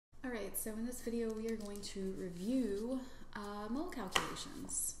Alright, so in this video we are going to review mole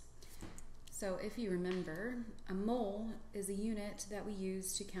calculations. So if you remember, a mole is a unit that we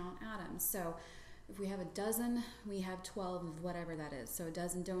use to count atoms. So if we have a dozen, we have 12 of whatever that is. So a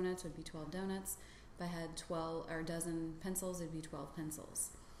dozen donuts would be 12 donuts. If I had 12 or a dozen pencils, it'd be 12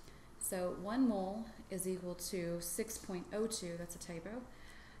 pencils. So 1 mole is equal to 6.02, that's a typo,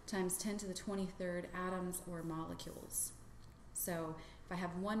 times 10 to the 23rd atoms or molecules. So if I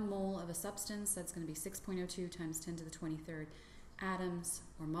have 1 mole of a substance, that's going to be 6.02 times 10 to the 23rd atoms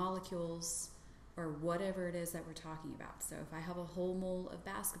or molecules or whatever it is that we're talking about. So if I have a whole mole of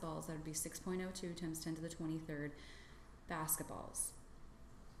basketballs, that would be 6.02 times 10 to the 23rd basketballs.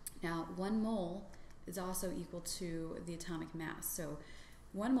 Now 1 mole is also equal to the atomic mass. So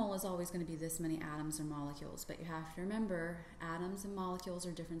 1 mole is always going to be this many atoms or molecules, but you have to remember atoms and molecules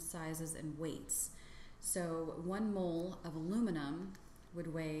are different sizes and weights. So 1 mole of aluminum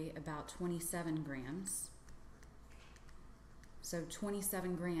would weigh about 27 grams. So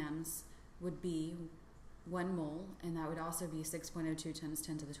 27 grams would be 1 mole, and that would also be 6.02 times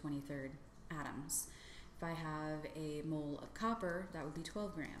 10 to the 23rd atoms. If I have a mole of copper, that would be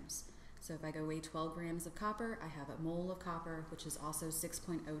 12 grams. So if I go weigh 12 grams of copper, I have a mole of copper, which is also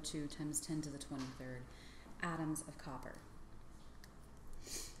 6.02 times 10 to the 23rd atoms of copper.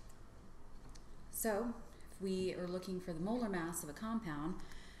 So if we are looking for the molar mass of a compound,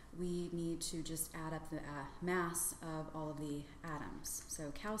 we need to just add up the mass of all of the atoms.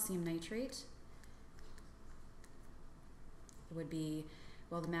 So calcium nitrate would be,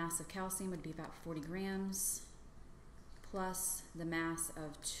 well, the mass of calcium would be about 40 grams, plus the mass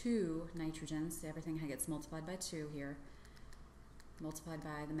of 2 nitrogens. Everything gets multiplied by 2 here, multiplied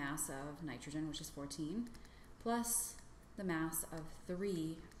by the mass of nitrogen, which is 14, plus the mass of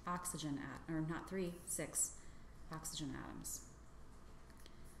 3 oxygen, or not 3, 6 oxygen atoms,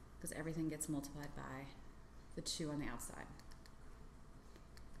 because everything gets multiplied by the 2 on the outside.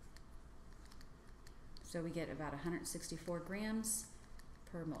 So we get about 164 grams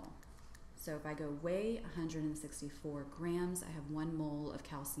per mole. So if I go weigh 164 grams, I have 1 mole of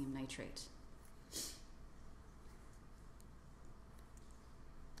calcium nitrate.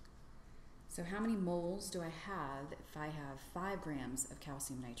 So how many moles do I have if I have 5 grams of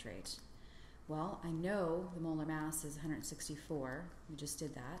calcium nitrate? Well, I know the molar mass is 164. We just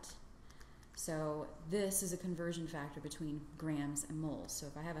did that. So this is a conversion factor between grams and moles. So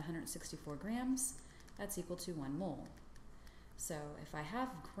if I have 164 grams, that's equal to 1 mole. So if I have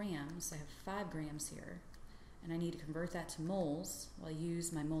grams, I have 5 grams here, and I need to convert that to moles, well, I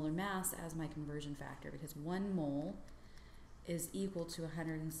use my molar mass as my conversion factor because 1 mole is equal to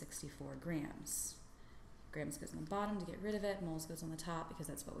 164 grams. Grams goes on the bottom to get rid of it, moles goes on the top because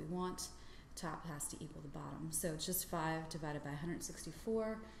that's what we want. Top has to equal the bottom. So it's just 5 divided by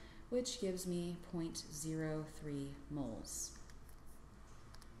 164, which gives me 0.03 moles.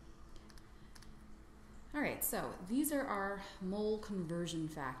 Alright, so these are our mole conversion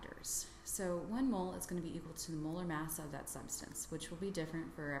factors. So 1 mole is going to be equal to the molar mass of that substance, which will be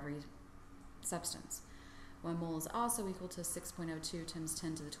different for every substance. 1 mole is also equal to 6.02 times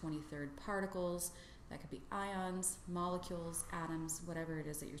 10 to the 23rd particles. That could be ions, molecules, atoms, whatever it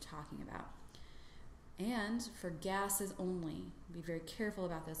is that you're talking about. And for gases only, be very careful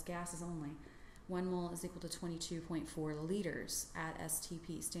about this, gases only, 1 mole is equal to 22.4 liters at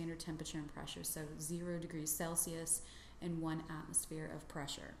STP, standard temperature and pressure, so 0 degrees Celsius and 1 atmosphere of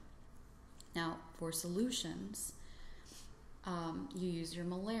pressure. Now, for solutions, you use your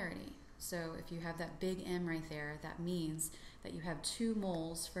molarity. So if you have that big M right there, that means that you have 2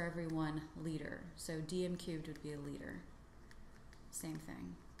 moles for every 1 liter. So dm cubed would be a liter. Same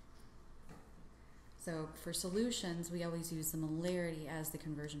thing. So for solutions, we always use the molarity as the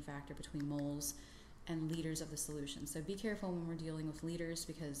conversion factor between moles and liters of the solution. So be careful when we're dealing with liters,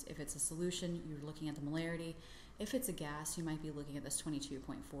 because if it's a solution, you're looking at the molarity. If it's a gas, you might be looking at this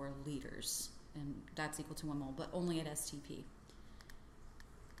 22.4 liters, and that's equal to 1 mole, but only at STP.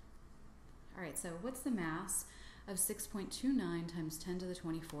 All right, so what's the mass of 6.29 times 10 to the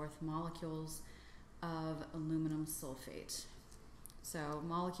 24th molecules of aluminum sulfate? So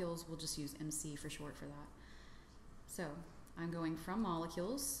molecules, we'll just use MC for short for that. So I'm going from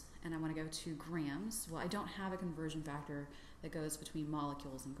molecules, and I want to go to grams. Well, I don't have a conversion factor that goes between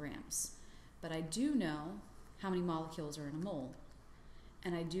molecules and grams, but I do know how many molecules are in a mole.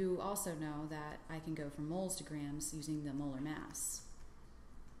 And I do also know that I can go from moles to grams using the molar mass.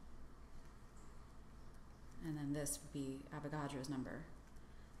 And then this would be Avogadro's number,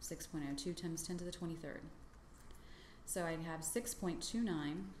 6.02 times 10 to the 23rd. So I'd have 6.29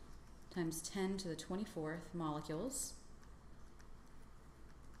 times 10 to the 24th molecules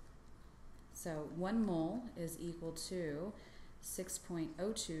So 1 mole is equal to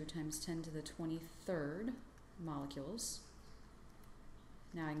 6.02 times 10 to the 23rd molecules.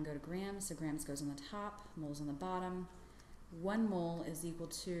 Now I can go to grams, so grams goes on the top, moles on the bottom. 1 mole is equal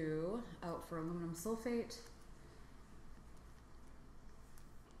to, for aluminum sulfate,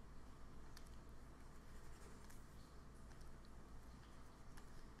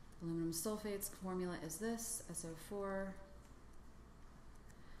 aluminum sulfate's formula is this, SO4.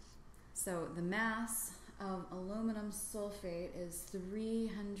 So the mass of aluminum sulfate is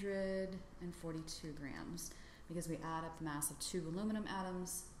 342 grams because we add up the mass of 2 aluminum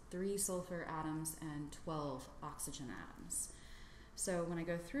atoms, 3 sulfur atoms, and 12 oxygen atoms. So when I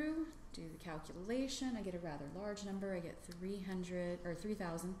go through, do the calculation, I get a rather large number. I get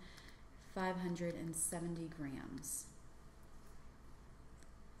 3,570 grams.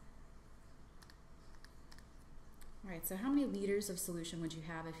 All right, so how many liters of solution would you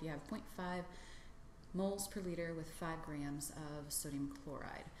have if you have 0.5 moles per liter with 5 grams of sodium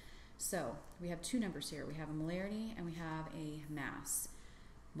chloride? So we have 2 numbers here. We have a molarity and we have a mass.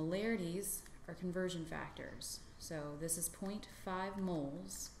 Molarities are conversion factors. So this is 0.5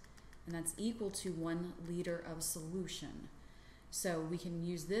 moles, and that's equal to 1 liter of solution. So we can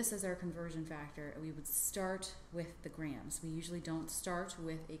use this as our conversion factor. We would start with the grams. We usually don't start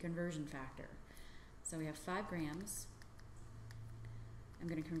with a conversion factor. So we have 5 grams. I'm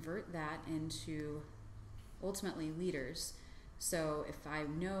going to convert that into ultimately liters. So if I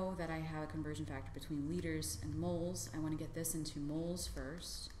know that I have a conversion factor between liters and moles, I want to get this into moles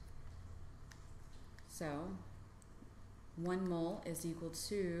first. So 1 mole is equal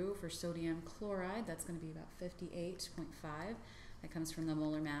to, for sodium chloride, that's going to be about 58.5. That comes from the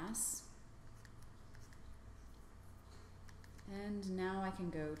molar mass. And now I can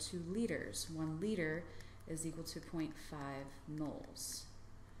go to liters. 1 liter is equal to 0.5 moles.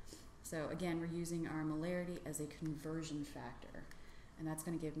 So again, we're using our molarity as a conversion factor, and that's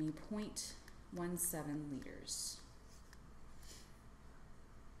going to give me 0.17 liters.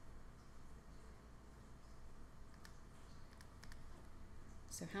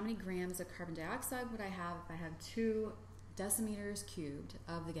 So how many grams of carbon dioxide would I have if I have 2 decimeters cubed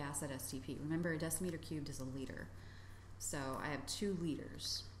of the gas at STP? Remember, a decimeter cubed is a liter. So I have 2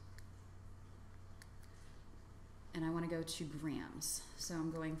 liters. And I want to go to grams. So I'm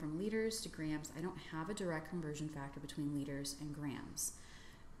going from liters to grams. I don't have a direct conversion factor between liters and grams.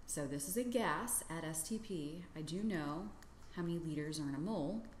 So this is a gas at STP. I do know how many liters are in a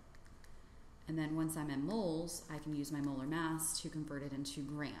mole. And then once I'm in moles, I can use my molar mass to convert it into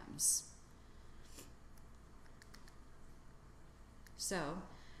grams. So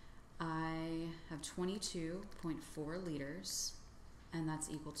I have 22.4 liters, and that's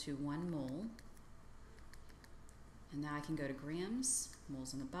equal to 1 mole. And now I can go to grams,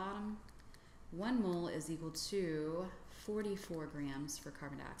 moles on the bottom. 1 mole is equal to 44 grams for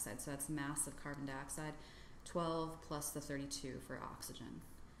carbon dioxide. So that's the mass of carbon dioxide, 12 plus the 32 for oxygen.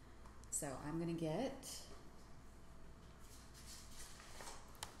 So I'm going to get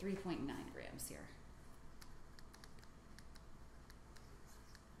 3.9 grams here.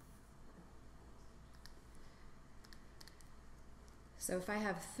 So if I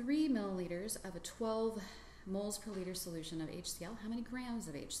have 3 milliliters of a 12 moles per liter solution of HCl, how many grams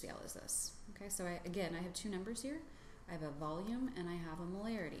of HCl is this? Okay, so again, I have 2 numbers here. I have a volume and I have a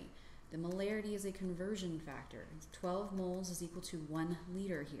molarity. The molarity is a conversion factor. 12 moles is equal to 1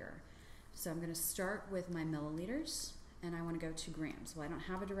 liter here. So I'm going to start with my milliliters, and I want to go to grams. Well, I don't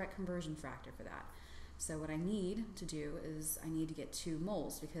have a direct conversion factor for that. So what I need to do is I need to get 2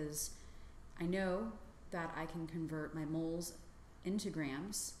 moles, because I know that I can convert my moles into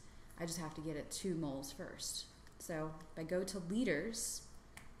grams. I just have to get it 2 moles first. So if I go to liters,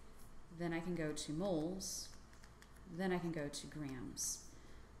 then I can go to moles, then I can go to grams.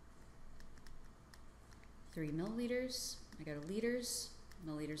 3 milliliters, I go to liters,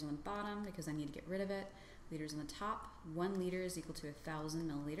 milliliters on the bottom because I need to get rid of it, liters on the top. 1 liter is equal to 1,000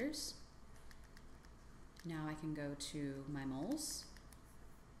 milliliters. Now I can go to my moles.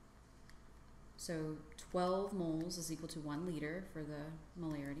 So 12 moles is equal to 1 liter for the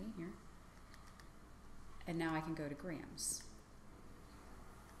molarity here. And now I can go to grams.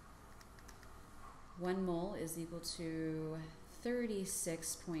 1 mole is equal to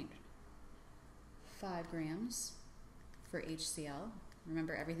 36.5 grams for HCl.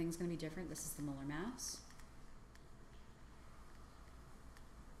 Remember, everything's going to be different. This is the molar mass.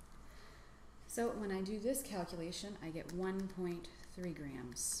 So when I do this calculation, I get 1.3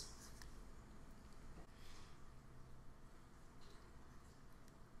 grams.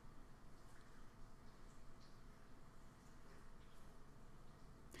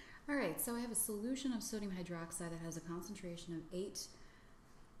 All right, so I have a solution of sodium hydroxide that has a concentration of 8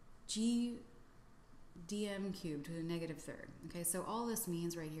 GDM cubed to the negative third. Okay, so all this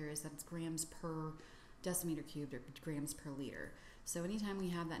means right here is that it's grams per decimeter cubed or grams per liter. So anytime we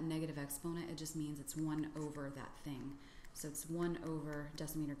have that negative exponent, it just means it's 1 over that thing. So it's 1 over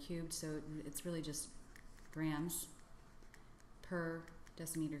decimeter cubed, so it's really just grams per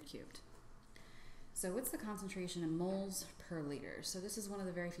decimeter cubed. So what's the concentration in moles per liter? So this is one of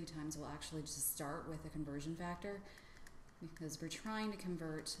the very few times we'll actually just start with a conversion factor because we're trying to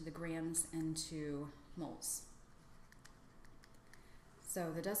convert the grams into moles.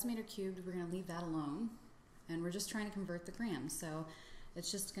 So the decimeter cubed, we're going to leave that alone, and we're just trying to convert the grams. So it's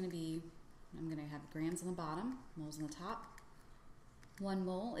just going to be, I'm going to have grams on the bottom, moles on the top. 1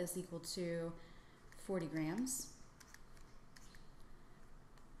 mole is equal to 40 grams.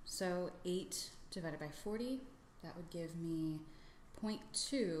 So 8 divided by 40, that would give me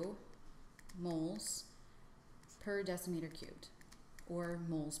 0.2 moles per decimeter cubed, or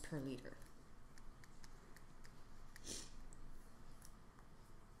moles per liter.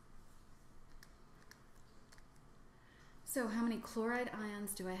 So how many chloride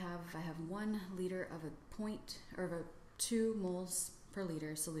ions do I have? I have 1 liter of a 2 moles per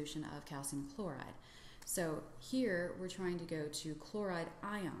liter solution of calcium chloride. So here we're trying to go to chloride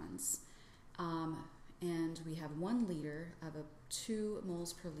ions, and we have 1 liter of a 2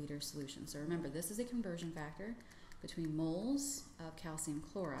 moles per liter solution. So remember, this is a conversion factor between moles of calcium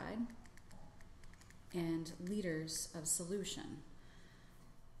chloride and liters of solution.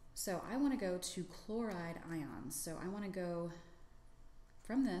 So I want to go to chloride ions. So I want to go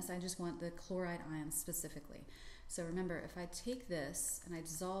from this, I just want the chloride ions specifically. So remember, if I take this and I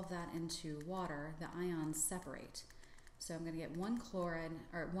dissolve that into water, the ions separate. So I'm going to get 1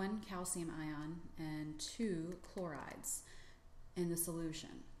 calcium ion and 2 chlorides in the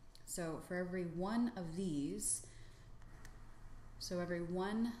solution. So for every one of these, I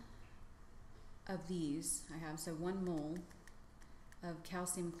have, so 1 mole of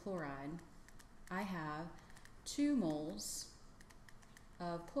calcium chloride, I have 2 moles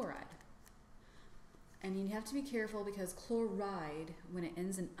of chloride. And you have to be careful because chloride, when it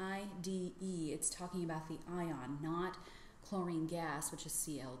ends in IDE, it's talking about the ion, not chlorine gas, which is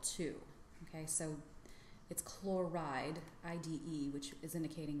Cl2. Okay, so it's chloride, IDE, which is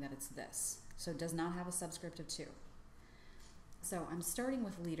indicating that it's this. So it does not have a subscript of 2. So I'm starting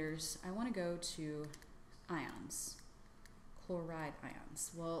with liters. I want to go to ions, chloride ions.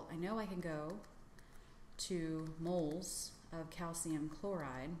 Well, I know I can go to moles of calcium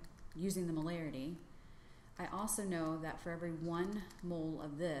chloride using the molarity. I also know that for every 1 mole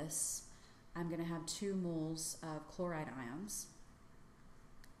of this, I'm going to have 2 moles of chloride ions.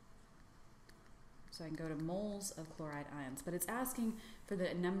 So I can go to moles of chloride ions, but it's asking for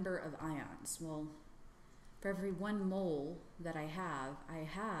the number of ions. Well, for every 1 mole that I have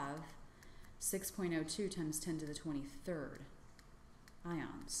 6.02 times 10 to the 23rd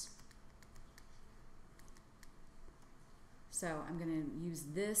ions. So I'm going to use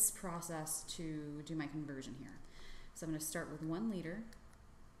this process to do my conversion here. So I'm going to start with 1 liter.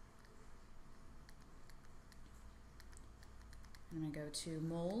 I'm going to go to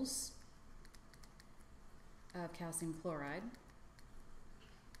moles of calcium chloride.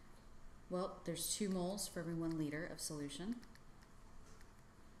 Well, there's 2 moles for every 1 liter of solution.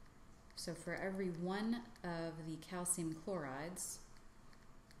 So for every 1 of the calcium chlorides,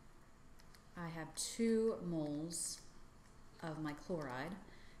 I have 2 moles of my chloride,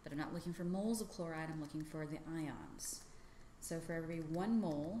 but I'm not looking for moles of chloride, I'm looking for the ions. So for every 1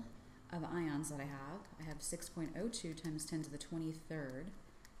 mole of ions that I have 6.02 times 10 to the 23rd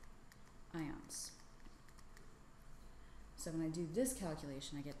ions. So when I do this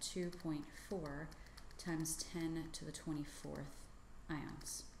calculation, I get 2.4 times 10 to the 24th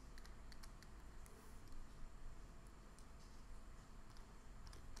ions.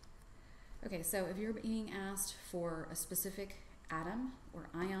 Okay, so if you're being asked for a specific atom or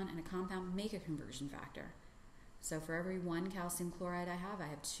ion in a compound, make a conversion factor. So for every 1 calcium chloride I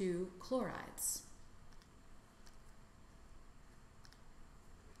have 2 chlorides.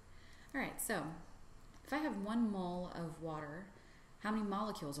 All right, so if I have 1 mole of water, how many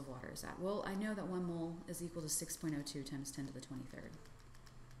molecules of water is that? Well, I know that 1 mole is equal to 6.02 times 10 to the 23rd.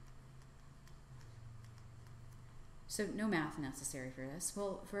 So no math necessary for this.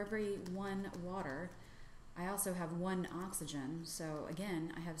 Well, for every 1 water, I also have 1 oxygen. So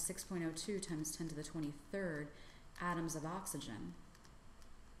again, I have 6.02 times 10 to the 23rd atoms of oxygen.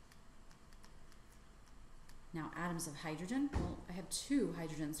 Now atoms of hydrogen, well, I have 2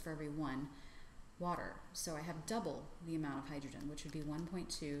 hydrogens for every 1 water. So I have double the amount of hydrogen, which would be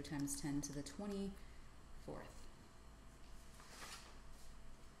 1.2 times 10 to the 24th.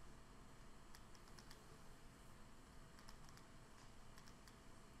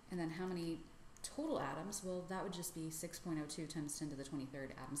 And then how many total atoms? Well, that would just be 6.02 times 10 to the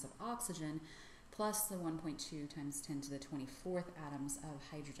 23rd atoms of oxygen, plus the 1.2 times 10 to the 24th atoms of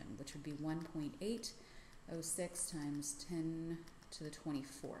hydrogen, which would be 1.806 times 10 to the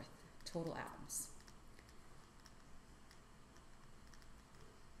 24th total atoms.